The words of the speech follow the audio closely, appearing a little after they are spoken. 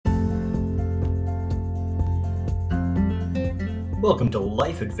Welcome to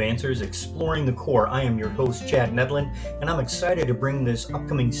Life Advancers Exploring the Core. I am your host, Chad Medlin, and I'm excited to bring this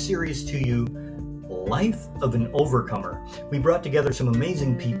upcoming series to you, Life of an Overcomer. We brought together some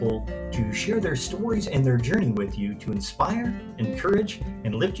amazing people to share their stories and their journey with you to inspire, encourage,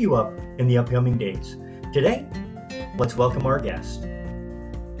 and lift you up in the upcoming days. Today, let's welcome our guest.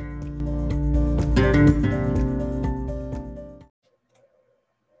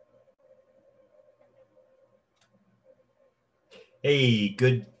 Hey,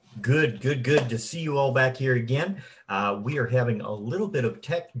 good to see you all back here again. We are having a little bit of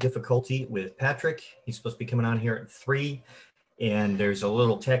tech difficulty with Patrick. He's supposed to be coming on here at 3, and there's a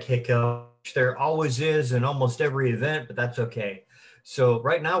little tech hiccup. There always is in almost every event, but that's okay. So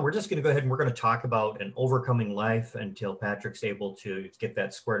right now, we're just going to go ahead and we're going to talk about an overcoming life until Patrick's able to get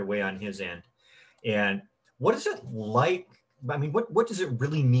that squared away on his end. And what is it like? I mean, what does it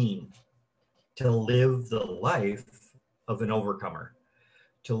really mean to live the life of an overcomer?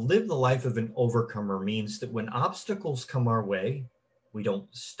 To live the life of an overcomer means that when obstacles come our way, we don't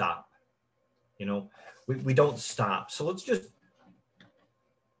stop. We don't stop. So let's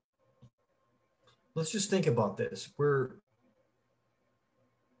just think about this.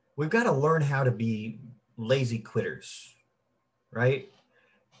 We've got to learn how to be lazy quitters, right?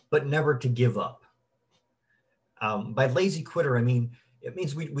 But never to give up. By lazy quitter, I mean, it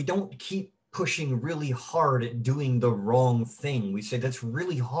means we don't keep pushing really hard at doing the wrong thing. We say that's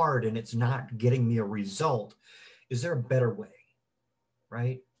really hard and it's not getting me a result. Is there a better way,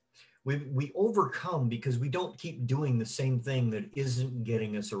 right? We overcome because we don't keep doing the same thing that isn't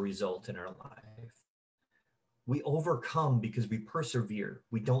getting us a result in our life. We overcome because we persevere.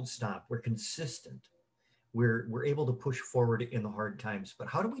 We don't stop. We're consistent. We're able to push forward in the hard times. But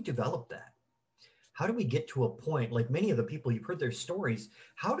how do we develop that? How do we get to a point, like many of the people you've heard their stories,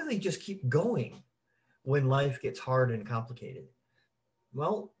 how do they just keep going when life gets hard and complicated?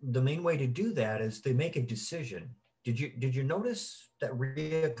 Well, the main way to do that is they make a decision. Did you notice that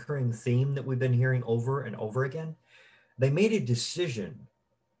reoccurring theme that we've been hearing over and over again? They made a decision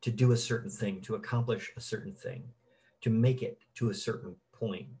to do a certain thing, to accomplish a certain thing, to make it to a certain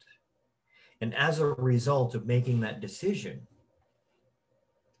point. And as a result of making that decision,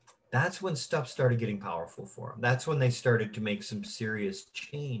 that's when stuff started getting powerful for them. That's when they started to make some serious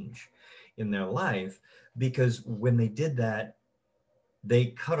change in their life, because when they did that, they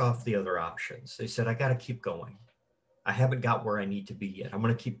cut off the other options. They said, I got to keep going. I haven't got where I need to be yet. I'm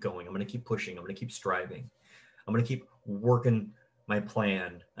going to keep going. I'm going to keep pushing. I'm going to keep striving. I'm going to keep working my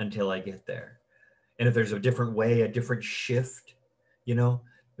plan until I get there. And if there's a different way, a different shift,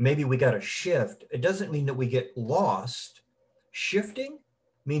 maybe we got to shift. It doesn't mean that we get lost. Shifting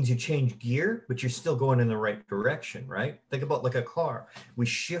means you change gear, but you're still going in the right direction, right? Think about like a car. We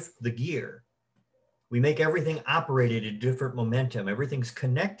shift the gear. We make everything operate at a different momentum. Everything's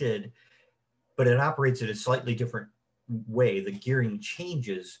connected, but it operates at a slightly different way. The gearing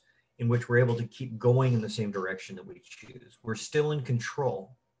changes in which we're able to keep going in the same direction that we choose. We're still in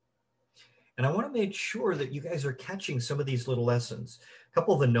control. And I want to make sure that you guys are catching some of these little lessons. A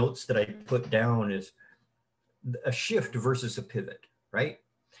couple of the notes that I put down is a shift versus a pivot, right?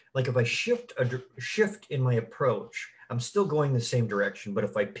 Like if I shift in my approach, I'm still going the same direction. But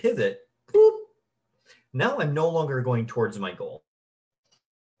if I pivot, boop, now I'm no longer going towards my goal,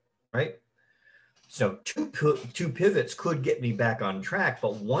 right? So two pivots could get me back on track,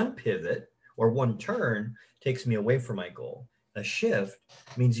 but one pivot or one turn takes me away from my goal. A shift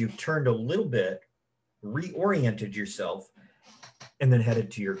means you turned a little bit, reoriented yourself, and then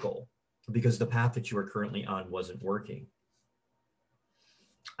headed to your goal because the path that you are currently on wasn't working.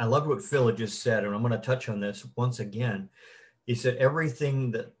 I loved what Phil had just said, and I'm going to touch on this once again. He said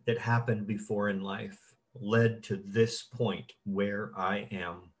everything that happened before in life led to this point where I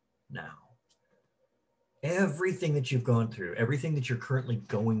am now. Everything that you've gone through, everything that you're currently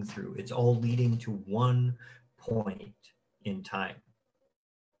going through, it's all leading to one point in time.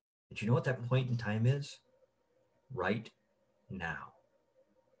 Did you know what that point in time is? Right now.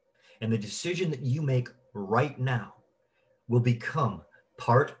 And the decision that you make right now will become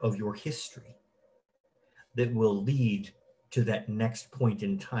part of your history that will lead to that next point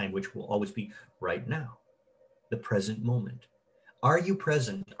in time, which will always be right now, the present moment. Are you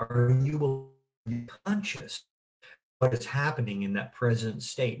present? Are you conscious of what is happening in that present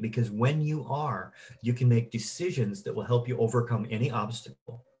state? Because when you are, you can make decisions that will help you overcome any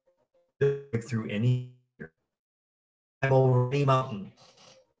obstacle, through any over any mountain.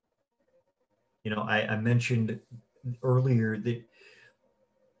 I mentioned earlier that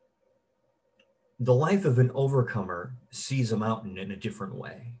the life of an overcomer sees a mountain in a different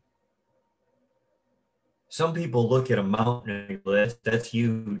way. Some people look at a mountain and go, that's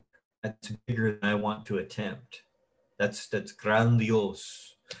huge. That's bigger than I want to attempt. That's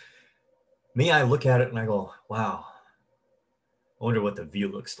grandiose. Me, I look at it and I go, wow, I wonder what the view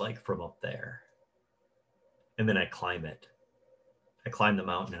looks like from up there. And then I climb it. I climb the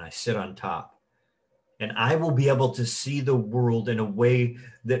mountain and I sit on top. And I will be able to see the world in a way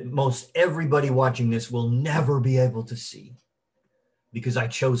that most everybody watching this will never be able to see, because I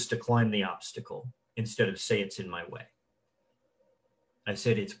chose to climb the obstacle instead of say it's in my way. I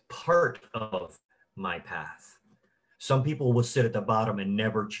said it's part of my path. Some people will sit at the bottom and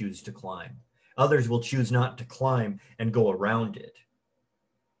never choose to climb. Others will choose not to climb and go around it.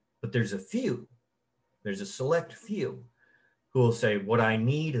 But there's a select few who will say, what I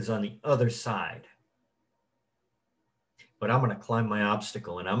need is on the other side. But I'm going to climb my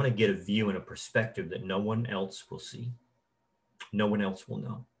obstacle and I'm going to get a view and a perspective that no one else will see. No one else will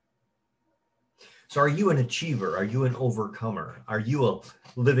know. So are you an achiever? Are you an overcomer? Are you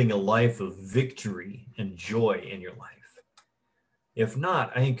living a life of victory and joy in your life? If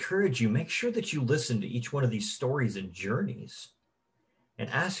not, I encourage you, make sure that you listen to each one of these stories and journeys and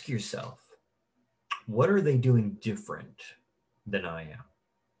ask yourself, what are they doing different than I am?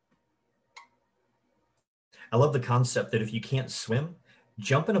 I love the concept that if you can't swim,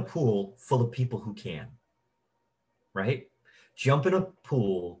 jump in a pool full of people who can, right? Jump in a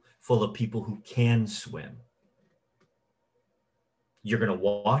pool full of people who can swim. You're going to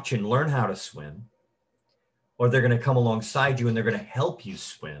watch and learn how to swim, or they're going to come alongside you and they're going to help you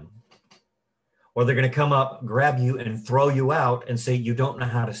swim, or they're going to come up, grab you and throw you out and say, you don't know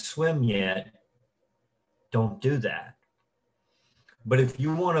how to swim yet. Don't do that. But if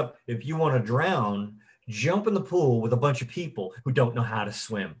you want to drown, jump in the pool with a bunch of people who don't know how to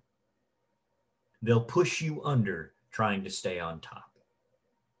swim. They'll push you under trying to stay on top.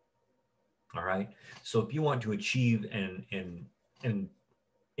 All right. So if you want to achieve and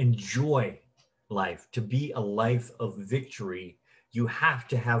enjoy life, to be a life of victory, you have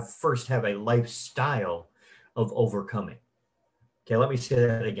to first have a lifestyle of overcoming. Okay, let me say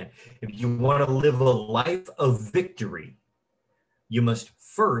that again. If you want to live a life of victory, you must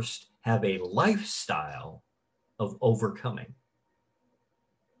first have a lifestyle of overcoming.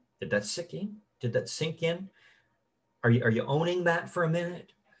 Did that sink in? Did that sink in? Are you owning that for a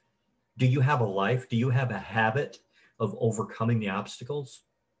minute? Do you have a life? Do you have a habit of overcoming the obstacles?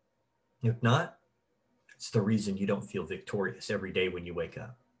 If not, it's the reason you don't feel victorious every day when you wake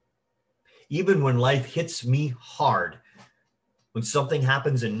up. Even when life hits me hard, when something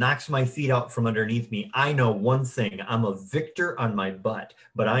happens and knocks my feet out from underneath me, I know one thing: I'm a victor on my butt,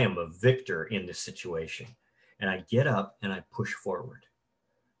 but I am a victor in this situation. And I get up and I push forward.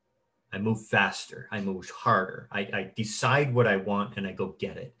 I move faster. I move harder. I decide what I want and I go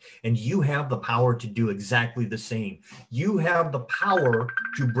get it. And you have the power to do exactly the same. You have the power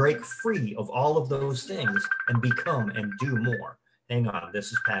to break free of all of those things and become and do more. Hang on,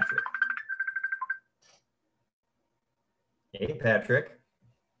 this is Patrick. Hey, Patrick.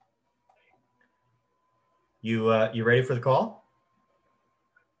 You ready for the call?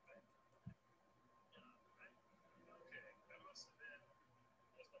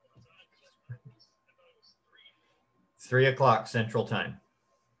 It's 3 o'clock Central Time.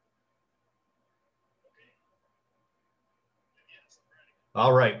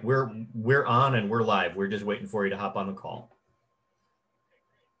 All right, we're on and we're live. We're just waiting for you to hop on the call.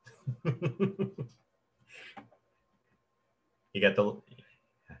 You got the.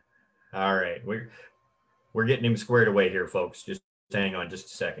 All right, we're getting him squared away here, folks. Just hang on just a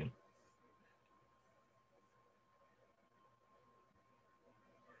second.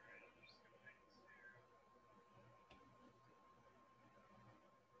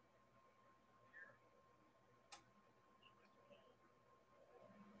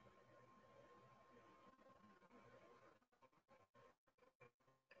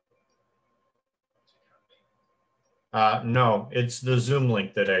 No, it's the Zoom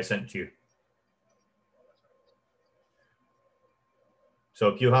link that I sent you. So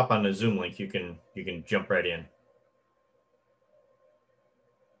if you hop on the Zoom link, you can jump right in.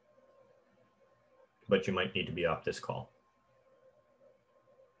 But you might need to be off this call.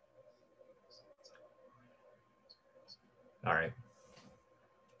 All right.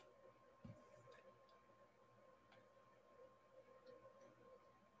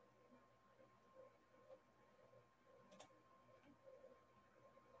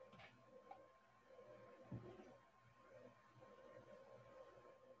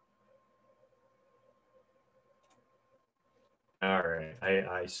 All right.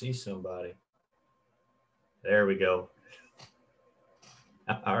 I see somebody. There we go.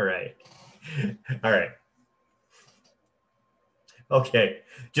 All right. All right. Okay,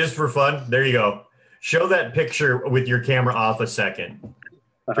 just for fun, there you go. Show that picture with your camera off a second. Turn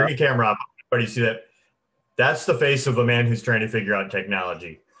Uh-huh. your camera off. Everybody see that? That's the face of a man who's trying to figure out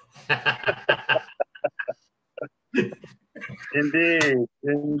technology. Indeed,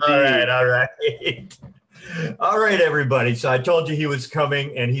 All right, indeed. all right. All right, everybody. So I told you he was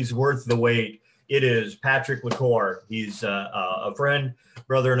coming and he's worth the wait. It is Patrick Lecorps. He's a friend,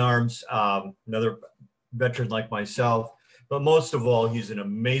 brother in arms, another veteran like myself. But most of all, he's an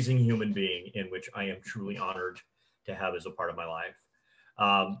amazing human being in which I am truly honored to have as a part of my life.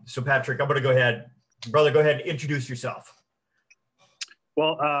 So, Patrick, I'm going to go ahead. Brother, go ahead and introduce yourself.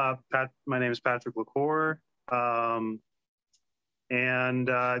 Well, my name is Patrick Lecorps. And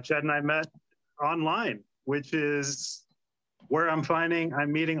Chad and I met online, which is where I'm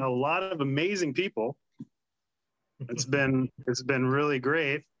meeting a lot of amazing people. It's been really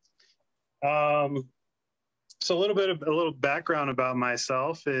great. So a little background about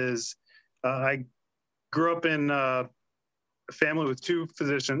myself is I grew up in a family with two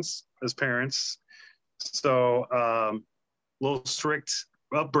physicians as parents. So a little strict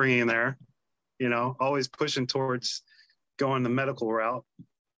upbringing there, always pushing towards going the medical route.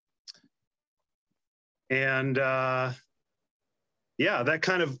 And yeah,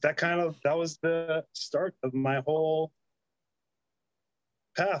 that was the start of my whole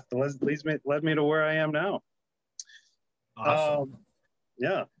path that led me to where I am now. Awesome.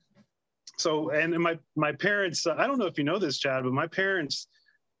 Yeah. So, and my parents, I don't know if you know this, Chad, but my parents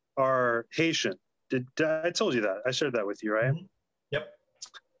are Haitian. I told you that? I shared that with you, right? Mm-hmm. Yep.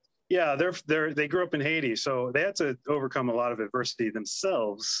 Yeah, they grew up in Haiti, so they had to overcome a lot of adversity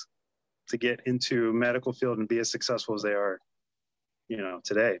themselves to get into medical field and be as successful as they are,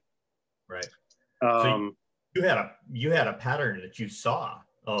 today. Right. Um, So you had a pattern that you saw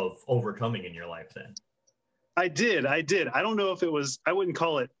of overcoming in your life then. I did. I don't know if I wouldn't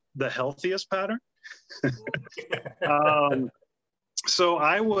call it the healthiest pattern. So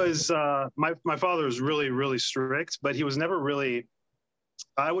I was, my father was really, really strict, but he was never really,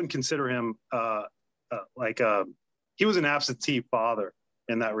 I wouldn't consider him he was an absentee father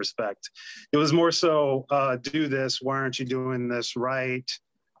in that respect. It was more so, do this, why aren't you doing this right?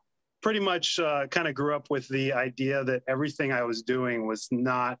 Pretty much kind of grew up with the idea that everything I was doing was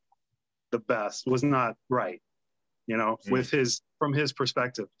not the best, was not right, from his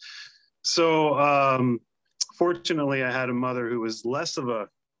perspective. So fortunately, I had a mother who was less of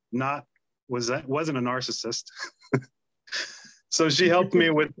wasn't a narcissist. So she helped me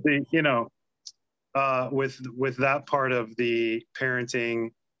with the, with that part of the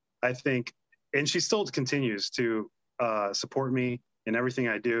parenting, I think, and she still continues to support me in everything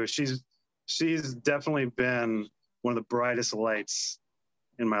I do. She's definitely been one of the brightest lights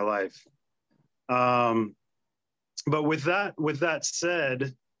in my life. But with that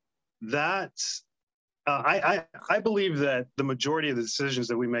said, I believe that the majority of the decisions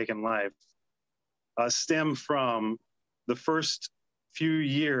that we make in life stem from the first few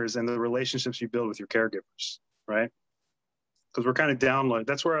years and the relationships you build with your caregivers, right? Because we're kind of downloaded.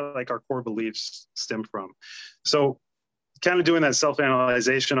 That's where our core beliefs stem from. So kind of doing that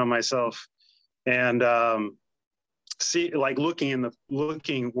self-analyzation on myself and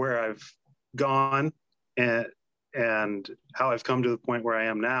looking where I've gone and how I've come to the point where I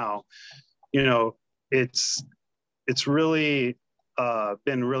am now, it's really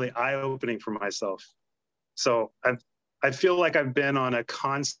been really eye-opening for myself. So I feel like I've been on a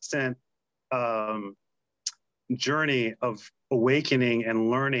constant journey of awakening and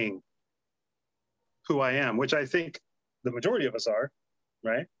learning who I am, which I think the majority of us are,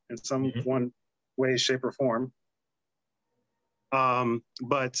 right? In some one way, shape, or form.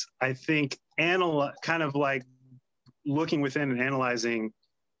 But I think kind of like looking within and analyzing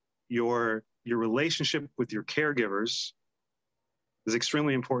your relationship with your caregivers is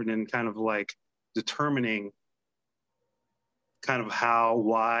extremely important in kind of like determining kind of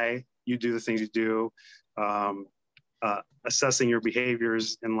why you do the things you do, assessing your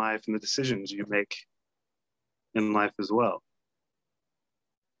behaviors in life and the decisions you make in life as well.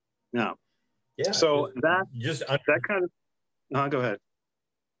 Yeah. So that kind of, go ahead.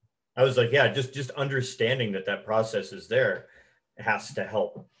 I was like, yeah, just understanding that process is there has to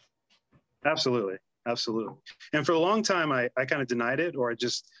help. Absolutely. Absolutely. And for a long time, I kind of denied it, or I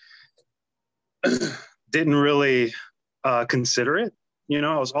just didn't really consider it.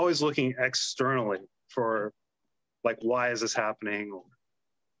 I was always looking externally for why is this happening?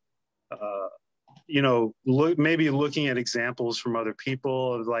 Maybe looking at examples from other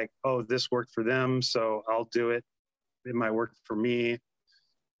people of oh, this worked for them, so I'll do it. It might work for me.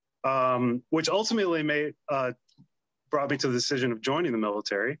 Which ultimately brought me to the decision of joining the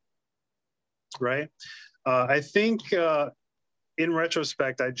military, right? I think in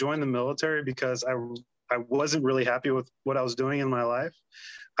retrospect, I joined the military because I wasn't really happy with what I was doing in my life.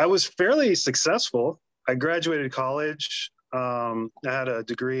 I was fairly successful. I graduated college. I had a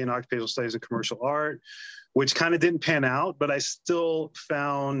degree in occupational studies and commercial art, which kind of didn't pan out, but I still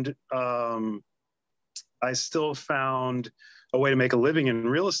found a way to make a living in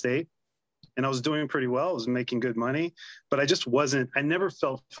real estate, and I was doing pretty well. I was making good money, but I never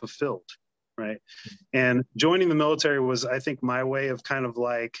felt fulfilled, right? And joining the military was, I think, my way of kind of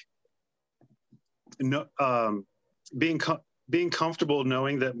like, being comfortable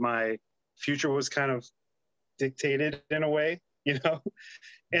knowing that my future was kind of dictated in a way, you know?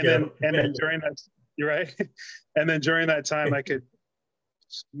 And then during that, you're right. And then during that time, I could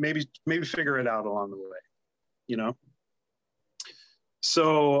maybe figure it out along the way, you know?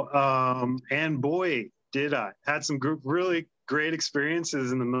 So, and boy, did I had some really great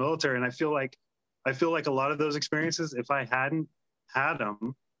experiences in the military. And I feel like a lot of those experiences, if I hadn't had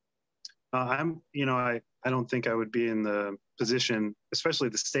them, I don't think I would be in the position, especially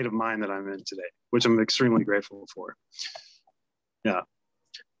the state of mind that I'm in today, which I'm extremely grateful for. Yeah.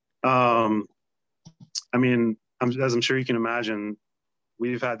 I mean, as I'm sure you can imagine,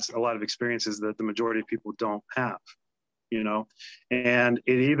 we've had a lot of experiences that the majority of people don't have, you know, and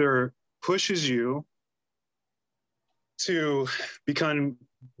it either pushes you to become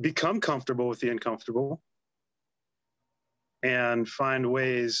comfortable with the uncomfortable and find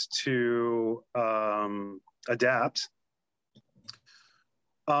ways to adapt,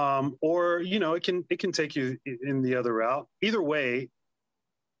 or it can take you in the other route. Either way,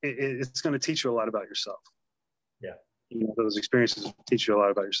 it's going to teach you a lot about yourself. Yeah, those experiences teach you a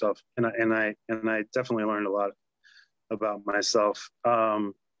lot about yourself, and I definitely learned a lot about myself.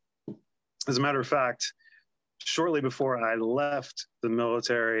 As a matter of fact, shortly before I left the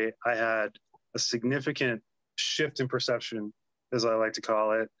military, I had a significant shift in perception, as I like to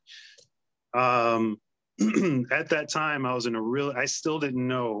call it. At that time, I was I still didn't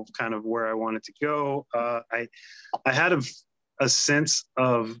know kind of where I wanted to go. I had a sense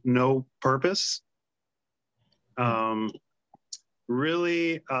of no purpose,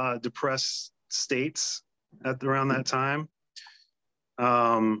 really depressed states around that time.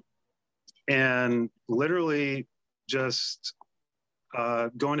 And literally just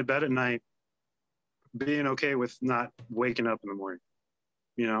going to bed at night, being okay with not waking up in the morning,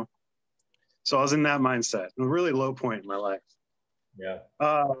 you know? So I was in that mindset, a really low point in my life. Yeah.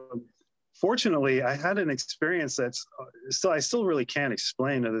 Fortunately, I had an experience that's I still really can't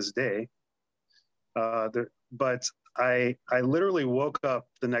explain to this day. But I literally woke up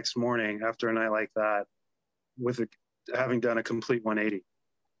the next morning after a night like that having done a complete 180,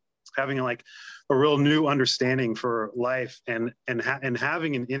 having like a real new understanding for life and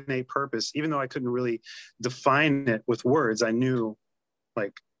having an innate purpose, even though I couldn't really define it with words. I knew,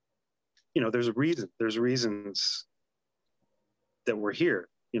 like, there's reasons that we're here.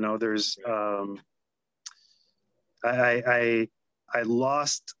 There's I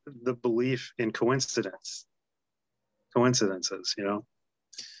lost the belief in coincidences, and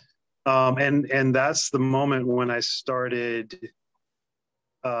that's the moment when I started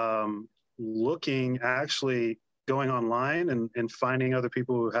looking, actually going online and finding other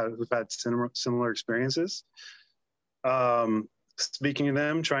people who've had similar experiences, speaking to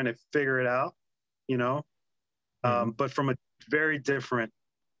them, trying to figure it out, but from a very different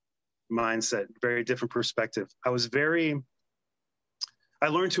mindset, very different perspective. I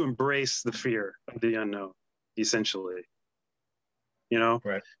learned to embrace the fear of the unknown, essentially,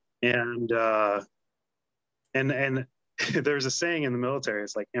 Right. And there's a saying in the military,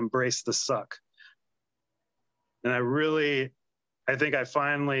 it's like, embrace the suck. And I think I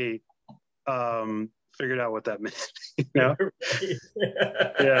finally figured out what that meant. Yeah.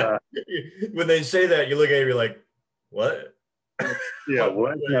 When they say that, you look at it, you're like, what? Yeah,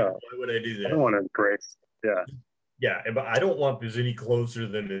 what? Why would I do that? I don't want to embrace. Yeah. Yeah, but I don't want this any closer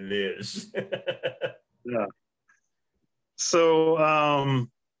than it is. Yeah. So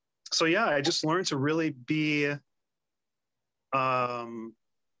yeah, I just learned to really be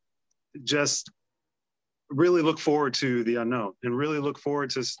just really look forward to the unknown and really look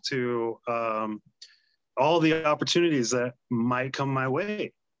forward to all the opportunities that might come my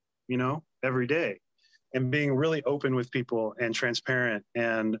way, every day, and being really open with people and transparent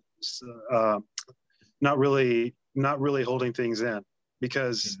and not really holding things in,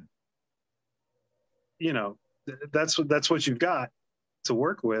 because that's what you've got to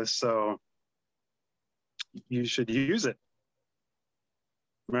work with, so you should use it.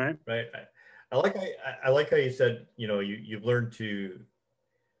 Right. I like how you said, you know, you've learned to,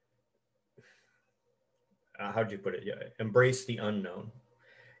 how'd you put it? Yeah, embrace the unknown,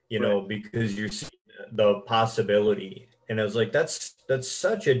 you Right. know, because you're seeing the possibility. And I was like, that's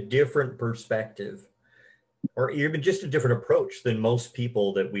such a different perspective, or even just a different approach than most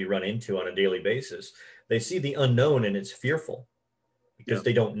people that we run into on a daily basis. They see the unknown and it's fearful Yeah. because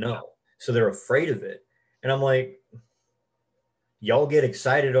they don't know. So they're afraid of it. And I'm like, y'all get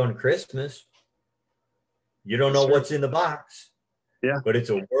excited on Christmas. You don't Yes, know sir. what's in the box, Yeah. but it's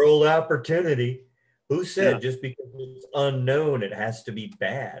a world opportunity. Who Yeah. said just because it's unknown, it has to be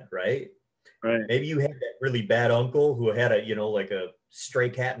bad, right? Right. Maybe you had that really bad uncle who had a, you know, like a stray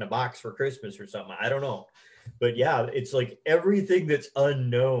cat in a box for Christmas or something. I don't know. But yeah, it's like everything that's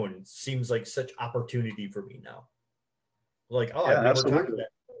unknown seems like such opportunity for me now. Like, oh, I've Yeah, never talked to absolutely. that.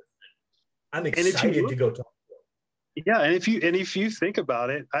 I'm And if you excited look, to go talk. yeah, and if you think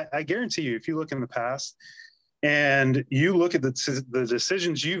about it, I guarantee you, if you look in the past and you look at the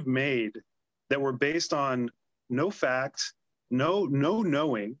decisions you've made that were based on no fact, no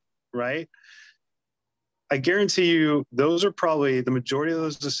knowing, right? I guarantee you, those are probably the majority of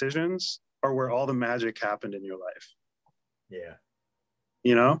those decisions are where all the magic happened in your life. Yeah.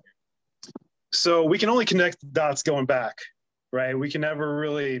 You know, so we can only connect the dots going back, right? We can never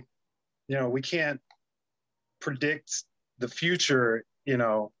really, we can't predict the future. We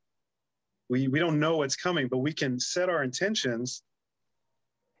don't know what's coming, but we can set our intentions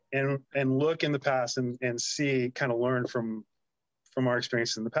and look in the past and see, kind of learn from our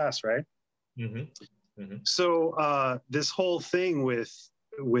experiences in the past, right? Mm-hmm. Mm-hmm. So this whole thing with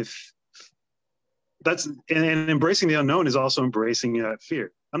that's and embracing the unknown is also embracing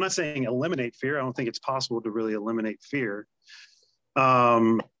fear. I'm not saying eliminate fear. I don't think it's possible to really eliminate fear.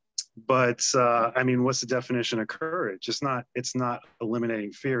 But I mean, what's the definition of courage? It's not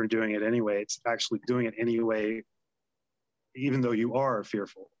eliminating fear and doing it anyway. It's actually doing it anyway, even though you are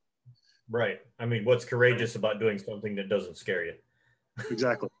fearful. Right. I mean, what's courageous about doing something that doesn't scare you?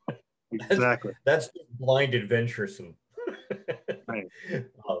 Exactly. that's, Exactly. that's blind adventuresome. Right.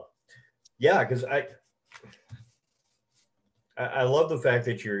 Yeah, because I love the fact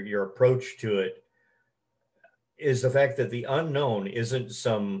that your approach to it is the fact that the unknown isn't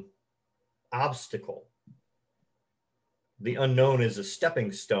some obstacle. The unknown is a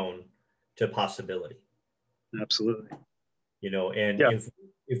stepping stone to possibility. Absolutely. You know, and Yeah.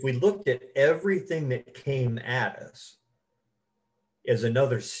 if we looked at everything that came at us as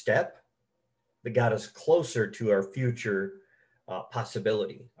another step that got us closer to our future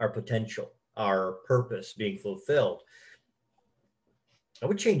possibility, our potential, our purpose being fulfilled, that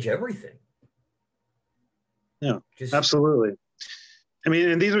would change everything. Yeah. Just Absolutely. I mean,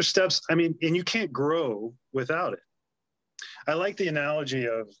 and these are steps. I mean, and you can't grow without it. I like the analogy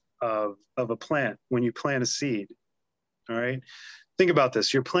of a plant when you plant a seed. All right. Think about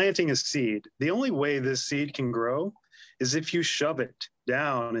this. You're planting a seed. The only way this seed can grow is if you shove it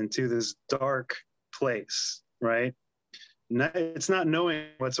down into this dark place, right? It's not knowing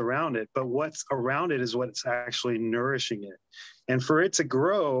what's around it, but what's around it is what's actually nourishing it. And for it to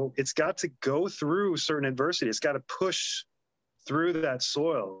grow, it's got to go through certain adversity. It's got to push through that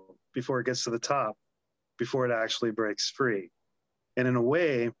soil before it gets to the top, before it actually breaks free. And in a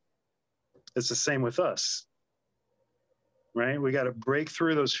way, it's the same with us, right? We got to break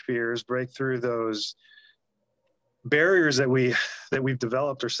through those fears, break through those barriers that we've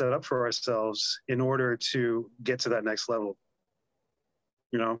developed or set up for ourselves in order to get to that next level.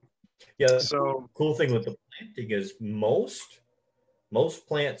 yeah. So Cool thing with the planting is most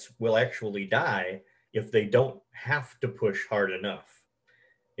plants will actually die if they don't have to push hard enough.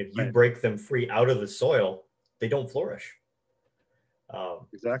 If you right, break them free out of the soil, they don't flourish.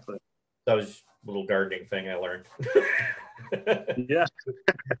 exactly. That was a little gardening thing I learned. Yeah,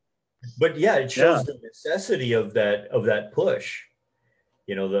 But yeah, it yeah, shows the necessity of that push.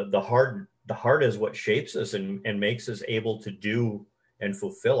 You know, the heart is what shapes us and makes us able to do and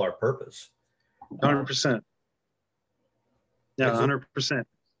fulfill our purpose. 100%. Yeah, It's 100%.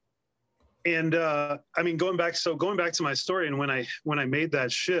 And I mean, going back to my story, and when I made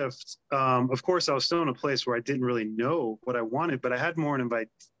that shift, of course, I was still in a place where I didn't really know what I wanted, but I had more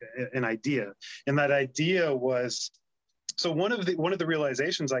an idea, and that idea was, so one of the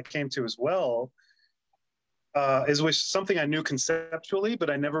realizations I came to as well was something I knew conceptually, but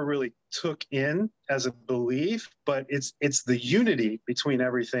I never really took in as a belief. But it's the unity between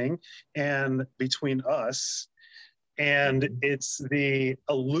everything and between us. And it's the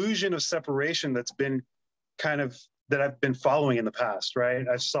illusion of separation that's been that I've been following in the past, right?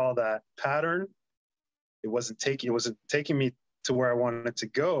 I saw that pattern. It wasn't taking me to where I wanted to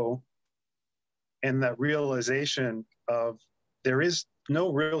go. and that realization of there is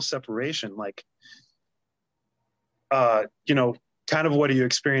no real separation. Like, you know, kind of what do you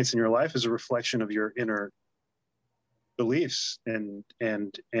experience in your life is a reflection of your inner beliefs and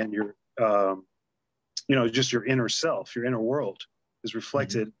your, you know, just your inner self, your inner world is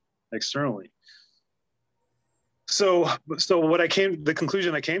reflected externally. So the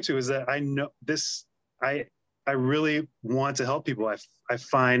conclusion I came to is that I know this, I really want to help people. I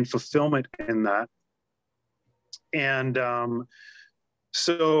find fulfillment in that. And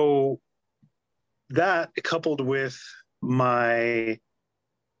so that coupled with my,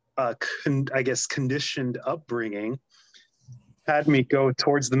 I guess, conditioned upbringing had me go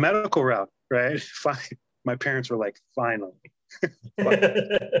towards the medical route, right? My parents were like, finally.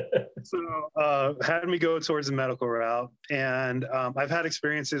 So had me go towards the medical route. And I've had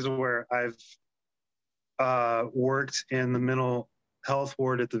experiences where I've worked in the mental health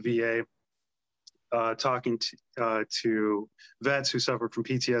ward at the VA, talking to vets who suffered from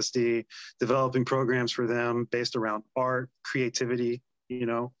PTSD, developing programs for them based around art, creativity, you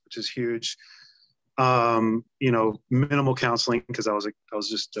know, which is huge. You know, minimal counseling because I was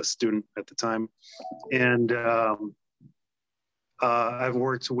just a student at the time, and I've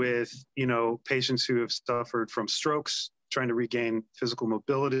worked with, you know, patients who have suffered from strokes, trying to regain physical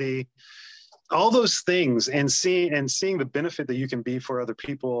mobility, all those things, and seeing the benefit that you can be for other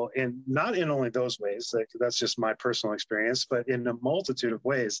people, and not in only those ways, like that's just my personal experience, but in a multitude of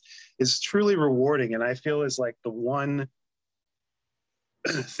ways, is truly rewarding. And I feel is like the one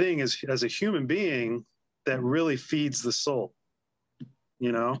thing as a human being that really feeds the soul,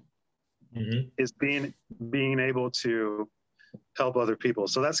 you know, is being able to help other people.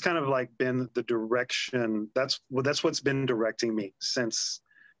 So that's kind of like been the direction. That's what's been directing me since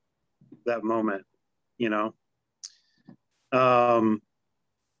that moment, you know.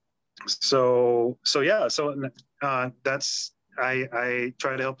 So yeah. So that's I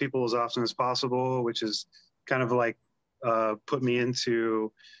try to help people as often as possible, which is kind of like put me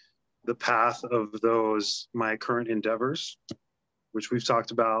into the path of my current endeavors, which we've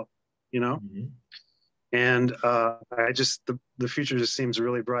talked about, you know. And I just the future just seems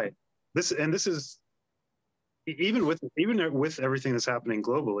really bright. This is even with everything that's happening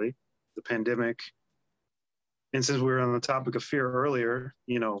globally, the pandemic, and since we were on the topic of fear earlier,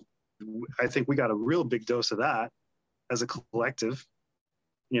 you know, I think we got a real big dose of that as a collective,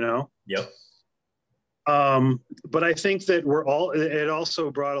 you know. Yep. But I think that it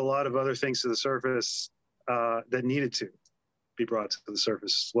also brought a lot of other things to the surface that needed to be brought to the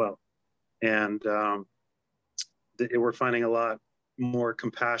surface as well. And we're finding a lot more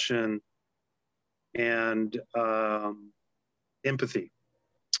compassion and empathy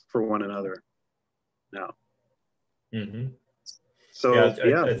for one another now. So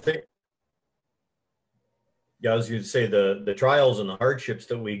yeah, I think. Yeah, I was going to say the trials and the hardships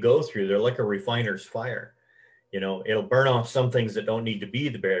that we go through, they're like a refiner's fire. You know, it'll burn off some things that don't need to be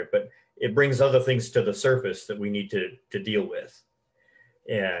there, but it brings other things to the surface that we need to deal with.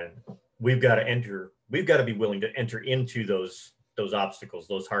 And we've got to be willing to enter into those obstacles,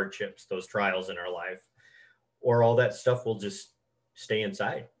 those hardships, those trials in our life, or all that stuff will just stay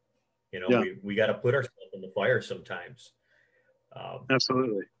inside. You know, yeah. we got to put ourselves in the fire sometimes.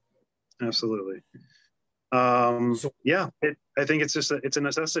 Absolutely. Yeah, I think it's just it's a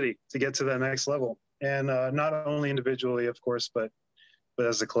necessity to get to that next level, and not only individually, of course, but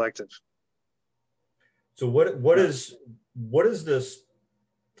as a collective. So what is this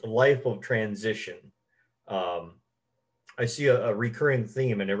life of transition? I see a recurring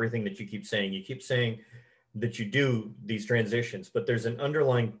theme in everything that you keep saying. You keep saying that you do these transitions, but there's an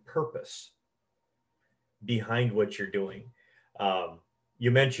underlying purpose behind what you're doing. You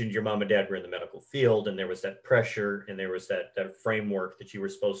mentioned your mom and dad were in the medical field, and there was that pressure, and there was that framework that you were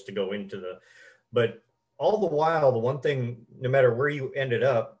supposed to go into but all the while, the one thing, no matter where you ended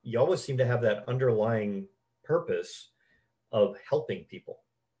up, you always seem to have that underlying purpose of helping people.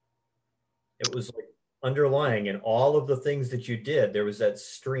 It was like underlying in all of the things that you did, there was that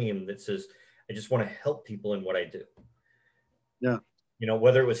stream that says, I just want to help people in what I do. Yeah. You know,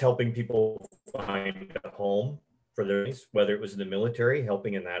 whether it was helping people find a home for their needs, whether it was in the military,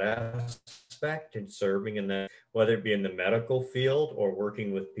 helping in that aspect and serving in that, whether it be in the medical field or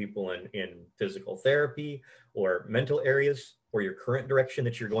working with people in physical therapy or mental areas, or your current direction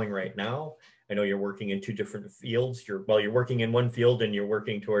that you're going right now. I know you're working in two different fields. You're working in one field and you're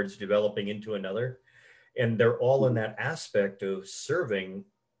working towards developing into another. And they're all in that aspect of serving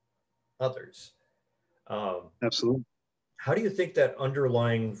others. Absolutely. How do you think that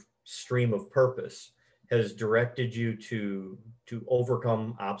underlying stream of purpose has directed you to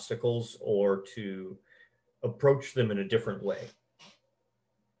overcome obstacles or to approach them in a different way?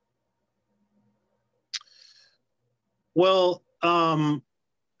 Well,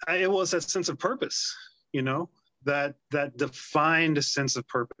 it was that sense of purpose, you know, that defined sense of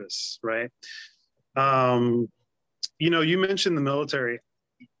purpose, right? You know, you mentioned the military.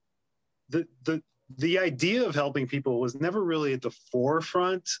 The idea of helping people was never really at the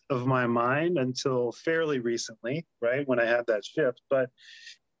forefront of my mind until fairly recently, right? When I had that shift. But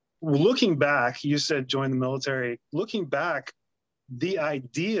looking back, you said join the military. Looking back, the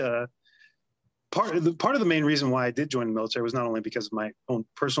idea, part of the main reason why I did join the military was not only because of my own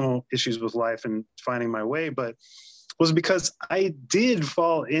personal issues with life and finding my way, but was because I did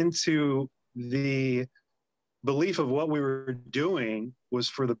fall into the belief of what we were doing was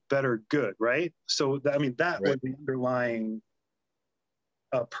for the better good, right? So, I mean, that Right. was the underlying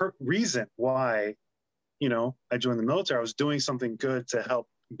reason why, you know, I joined the military. I was doing something good to help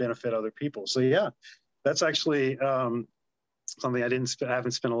benefit other people. So, yeah, that's actually something I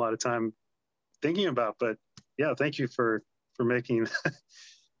haven't spent a lot of time thinking about. But yeah, thank you for making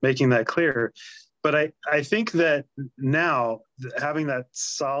making that clear. But I think that now having that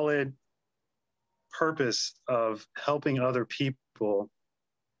solid purpose of helping other people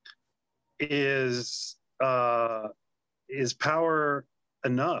is power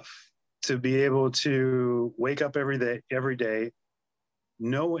enough to be able to wake up every day,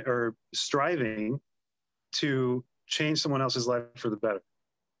 know or striving to change someone else's life for the better,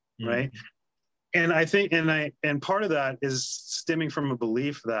 right? Mm-hmm. And I think, and part of that is stemming from a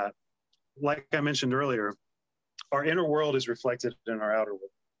belief that, like I mentioned earlier, our inner world is reflected in our outer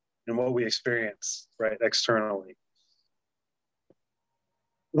world and what we experience, right, externally.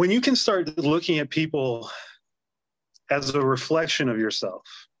 When you can start looking at people as a reflection of yourself,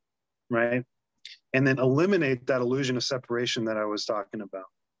 right, and then eliminate that illusion of separation that I was talking about,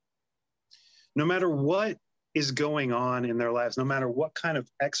 no matter what is going on in their lives, no matter what kind of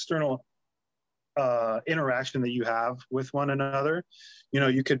external interaction that you have with one another, you know,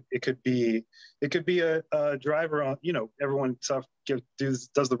 it could be a driver on, you know, everyone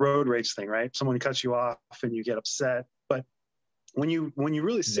does the road rage thing, right? Someone cuts you off and you get upset, but when you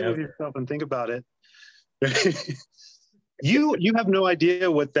really sit with yourself and think about it, you have no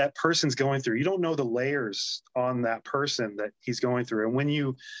idea what that person's going through. You don't know the layers on that person that he's going through. And when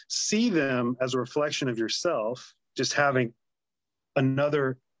you see them as a reflection of yourself, just having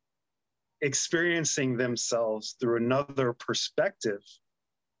another experiencing themselves through another perspective,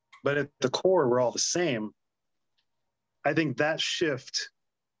 but at the core, we're all the same. I think that shift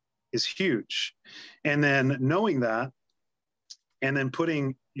is huge. And then knowing that, and then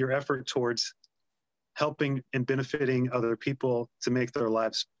putting your effort towards helping and benefiting other people to make their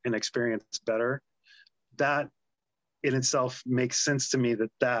lives and experience better, that in itself makes sense to me,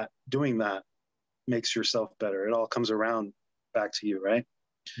 that doing that makes yourself better. It all comes around back to you, right?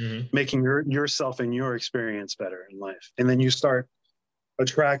 Mm-hmm. Making yourself and your experience better in life. And then you start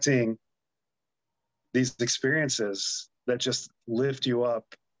attracting these experiences that just lift you up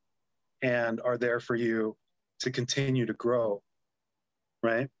and are there for you to continue to grow,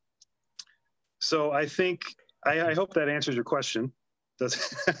 right? So I think, I hope that answers your question.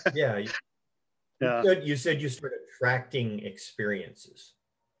 Does Yeah. Yeah. You said you started attracting experiences.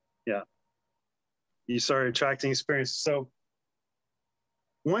 Yeah. You start attracting experiences. So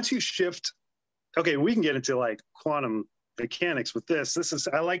once you shift, okay, we can get into like quantum mechanics with this.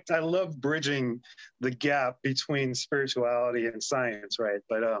 I love bridging the gap between spirituality and science, right?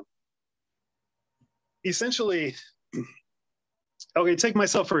 But essentially, okay, take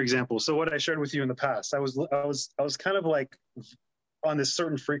myself for example. So what I shared with you in the past, I was kind of like on this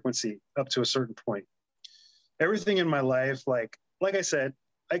certain frequency up to a certain point. Everything in my life, like I said,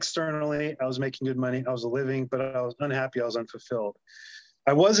 externally, I was making good money, I was living, but I was unhappy, I was unfulfilled.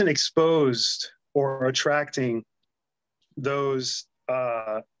 I wasn't exposed or attracting those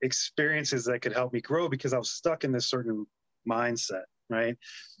experiences that could help me grow because I was stuck in this certain mindset, right?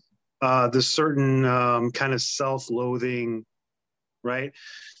 This certain kind of self-loathing, right?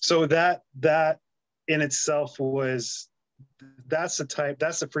 So that in itself that's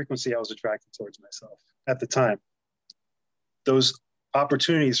the frequency I was attracted towards myself at the time. Those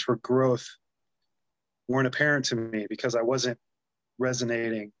opportunities for growth weren't apparent to me because I wasn't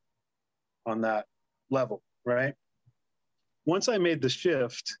resonating on that level, right? Once I made the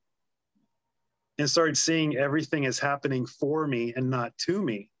shift and started seeing everything as happening for me and not to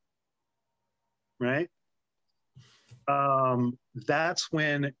me, right? That's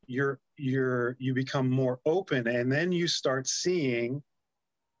when you become more open, and then you start seeing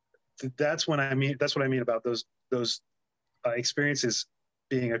that's what I mean about those experiences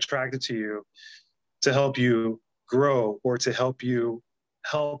being attracted to you to help you grow, or to help you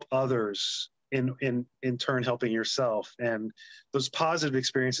help others, in turn helping yourself, and those positive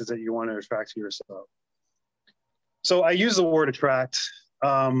experiences that you want to attract to yourself. So I use the word attract,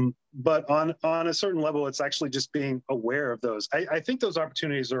 but on a certain level, it's actually just being aware of those. I think those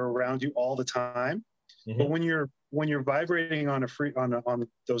opportunities are around you all the time, but when you're vibrating on on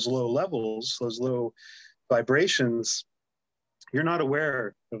those low levels, those low vibrations, you're not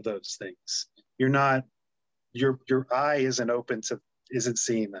aware of those things. You're not, your eye isn't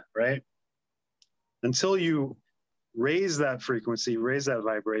seeing that, right? Until you raise that frequency, raise that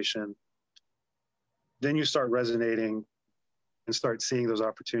vibration, then you start resonating and start seeing those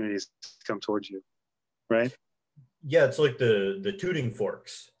opportunities come towards you, right? Yeah, it's like the tuning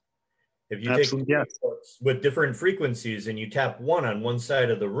forks. If you take tuning forks with different frequencies and you tap one on one side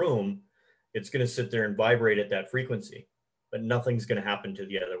of the room, it's going to sit there and vibrate at that frequency, but nothing's going to happen to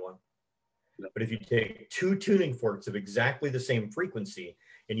the other one. But if you take two tuning forks of exactly the same frequency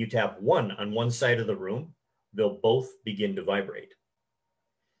and you tap one on one side of the room, they'll both begin to vibrate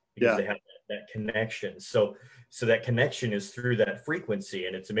because they have that connection. So that connection is through that frequency,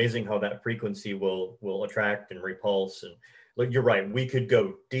 and it's amazing how that frequency will attract and repulse. And look, you're right, we could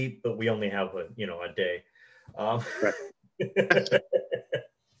go deep, but we only have a day. Right.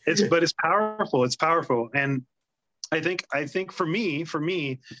 It's powerful. It's powerful, and I think for me,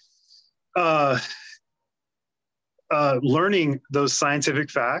 learning those scientific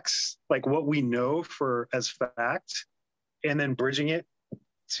facts, like what we know as fact, and then bridging it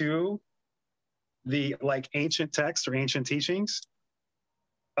to the ancient texts or ancient teachings,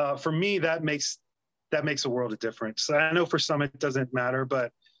 for me that makes a world of difference. I know for some it doesn't matter,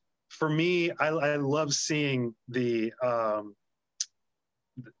 but for me, I love seeing the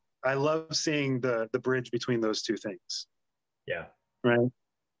bridge between those two things. Yeah. Right.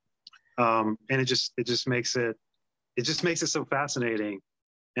 And it just makes it so fascinating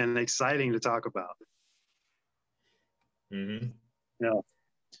and exciting to talk about. Mm-hmm. Yeah.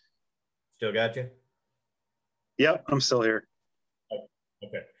 Still got you? Yep, I'm still here.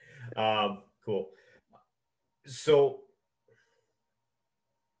 Okay. Cool. So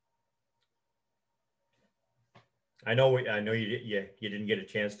I know you didn't get a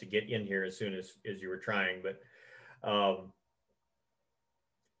chance to get in here as soon as you were trying, but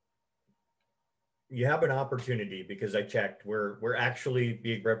you have an opportunity, because I checked, we're actually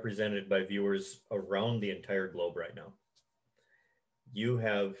being represented by viewers around the entire globe right now. You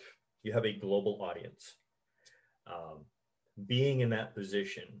have a global audience. Being in that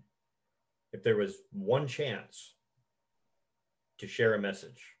position, if there was one chance to share a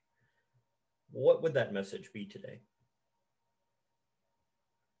message, what would that message be today?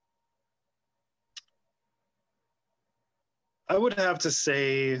 I would have to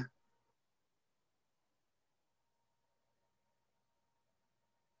say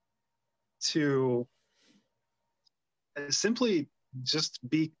to simply just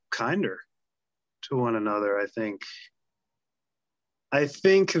be kinder to one another. I think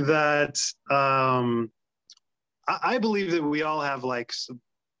that I believe that we all have some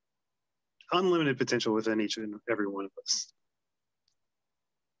unlimited potential within each and every one of us.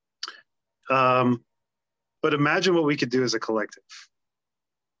 But imagine what we could do as a collective,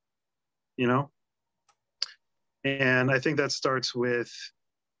 And I think that starts with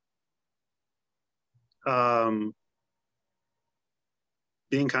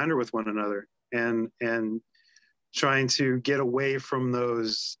being kinder with one another, and trying to get away from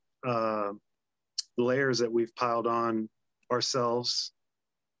those layers that we've piled on ourselves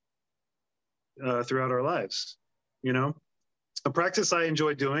throughout our lives. A practice I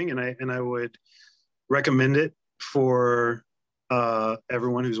enjoy doing, and I would recommend it for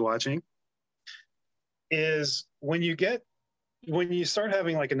everyone who's watching, is when you start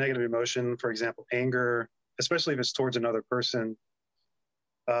having a negative emotion, for example, anger, especially if it's towards another person,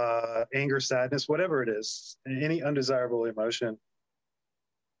 anger, sadness, whatever it is, any undesirable emotion,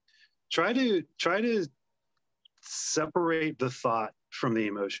 try to separate the thought from the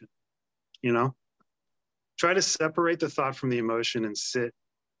emotion. Try to separate the thought from the emotion and sit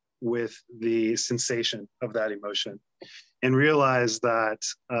with the sensation of that emotion, and realize that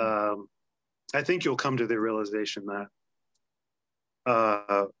I think you'll come to the realization that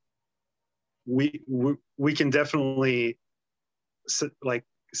we can definitely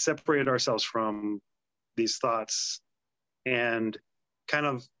separate ourselves from these thoughts and kind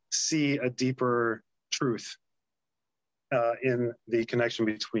of see a deeper truth in the connection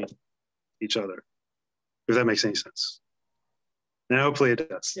between each other, if that makes any sense. And hopefully it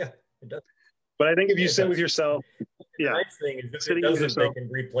does. Yeah, It does. But I think if you sit with yourself, the nice thing is if it doesn't, they can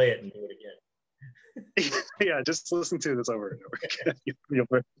replay it and do it again. Yeah, just listen to this over and over again.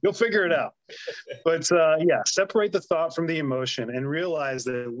 You'll figure it out. But separate the thought from the emotion and realize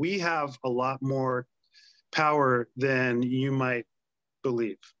that we have a lot more power than you might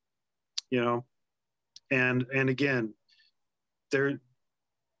believe, and again,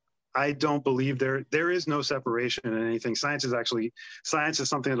 I don't believe there is no separation in anything. Science is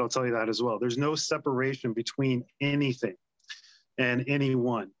something that'll tell you that as well. There's no separation between anything and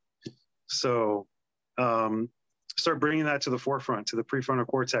anyone. So start bringing that to the forefront, to the prefrontal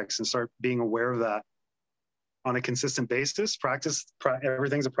cortex, and start being aware of that on a consistent basis.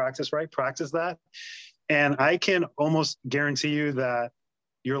 Everything's a practice, right? Practice that. And I can almost guarantee you that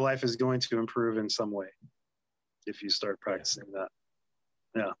your life is going to improve in some way if you start practicing that.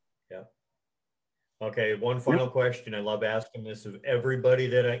 Yeah. Yeah. Okay. One final question. I love asking this of everybody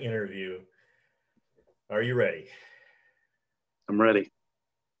that I interview. Are you ready? I'm ready.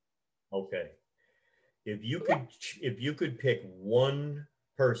 Okay. If you could pick one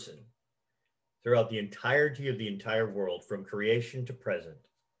person throughout the entirety of the entire world, from creation to present,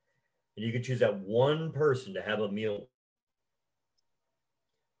 and you could choose that one person to have a meal,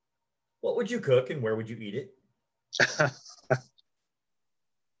 what would you cook and where would you eat it?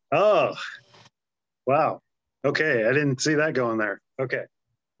 Oh, wow. Okay. I didn't see that going there. Okay.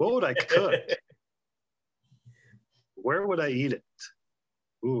 What would I cook? Where would I eat it?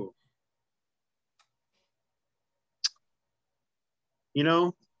 Ooh.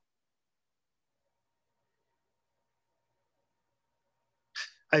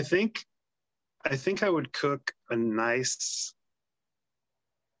 I think I would cook a nice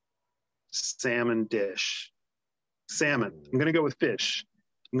salmon dish. Salmon. I'm going to go with fish.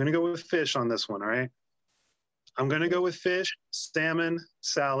 I'm going to go with fish on this one, all right? I'm going to go with fish, salmon,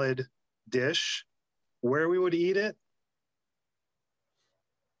 salad, dish. Where we would eat it?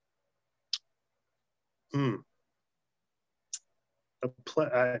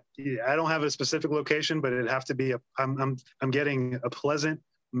 I don't have a specific location, but it'd have to be I'm getting a pleasant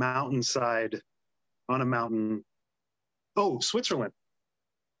mountainside on a mountain. Oh, Switzerland.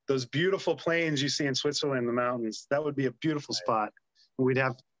 Those beautiful plains you see in Switzerland, the mountains. That would be a beautiful spot. We'd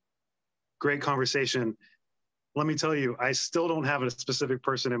have great conversation. Let me tell you, I still don't have a specific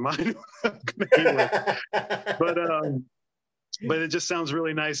person in mind I'm gonna eat with. But it just sounds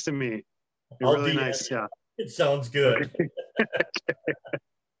really nice to me. Really nice, yeah. It sounds good.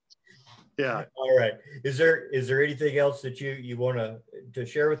 Yeah. All right. Is there anything else that you want to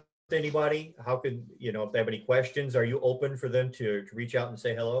share with anybody? How could, if they have any questions, are you open for them to reach out and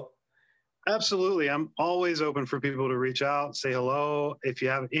say hello? Absolutely. I'm always open for people to reach out, say hello. If you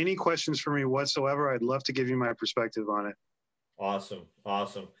have any questions for me whatsoever, I'd love to give you my perspective on it. Awesome.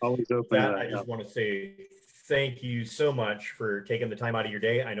 Always open to that. I just want to say thank you so much for taking the time out of your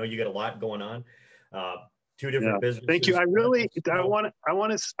day. I know you got a lot going on. 2 different businesses. Thank you. I want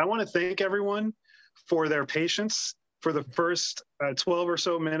to thank everyone for their patience for the first 12 or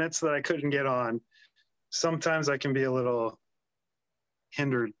so minutes that I couldn't get on. Sometimes I can be a little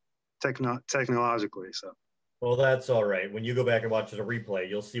hindered technologically. So. Well, that's all right. When you go back and watch the replay,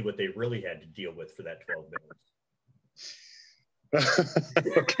 you'll see what they really had to deal with for that 12 minutes.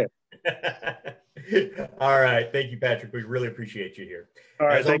 Okay. All right. Thank you, Patrick. We really appreciate you here. All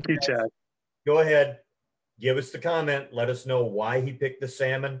right. Thank you, Chad. Go ahead. Give us the comment. Let us know why he picked the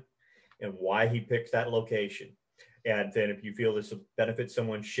salmon and why he picked that location. And then if you feel this will benefit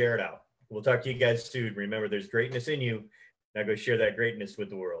someone, share it out. We'll talk to you guys soon. Remember, there's greatness in you. Now go share that greatness with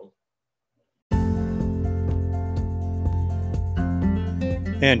the world.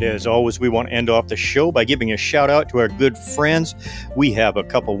 And as always, we want to end off the show by giving a shout out to our good friends. We have a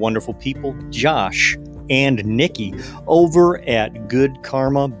couple wonderful people, Josh and Nikki, over at Good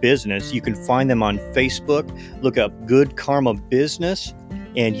Karma Business. You can find them on Facebook. Look up Good Karma Business,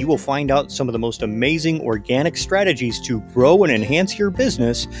 and you will find out some of the most amazing organic strategies to grow and enhance your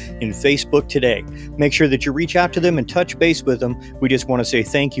business in Facebook today. Make sure that you reach out to them and touch base with them. We just want to say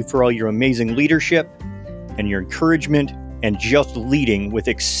thank you for all your amazing leadership and your encouragement and just leading with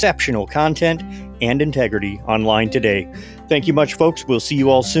exceptional content and integrity online today. Thank you much, folks. We'll see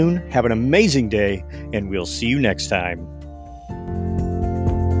you all soon. Have an amazing day, and we'll see you next time.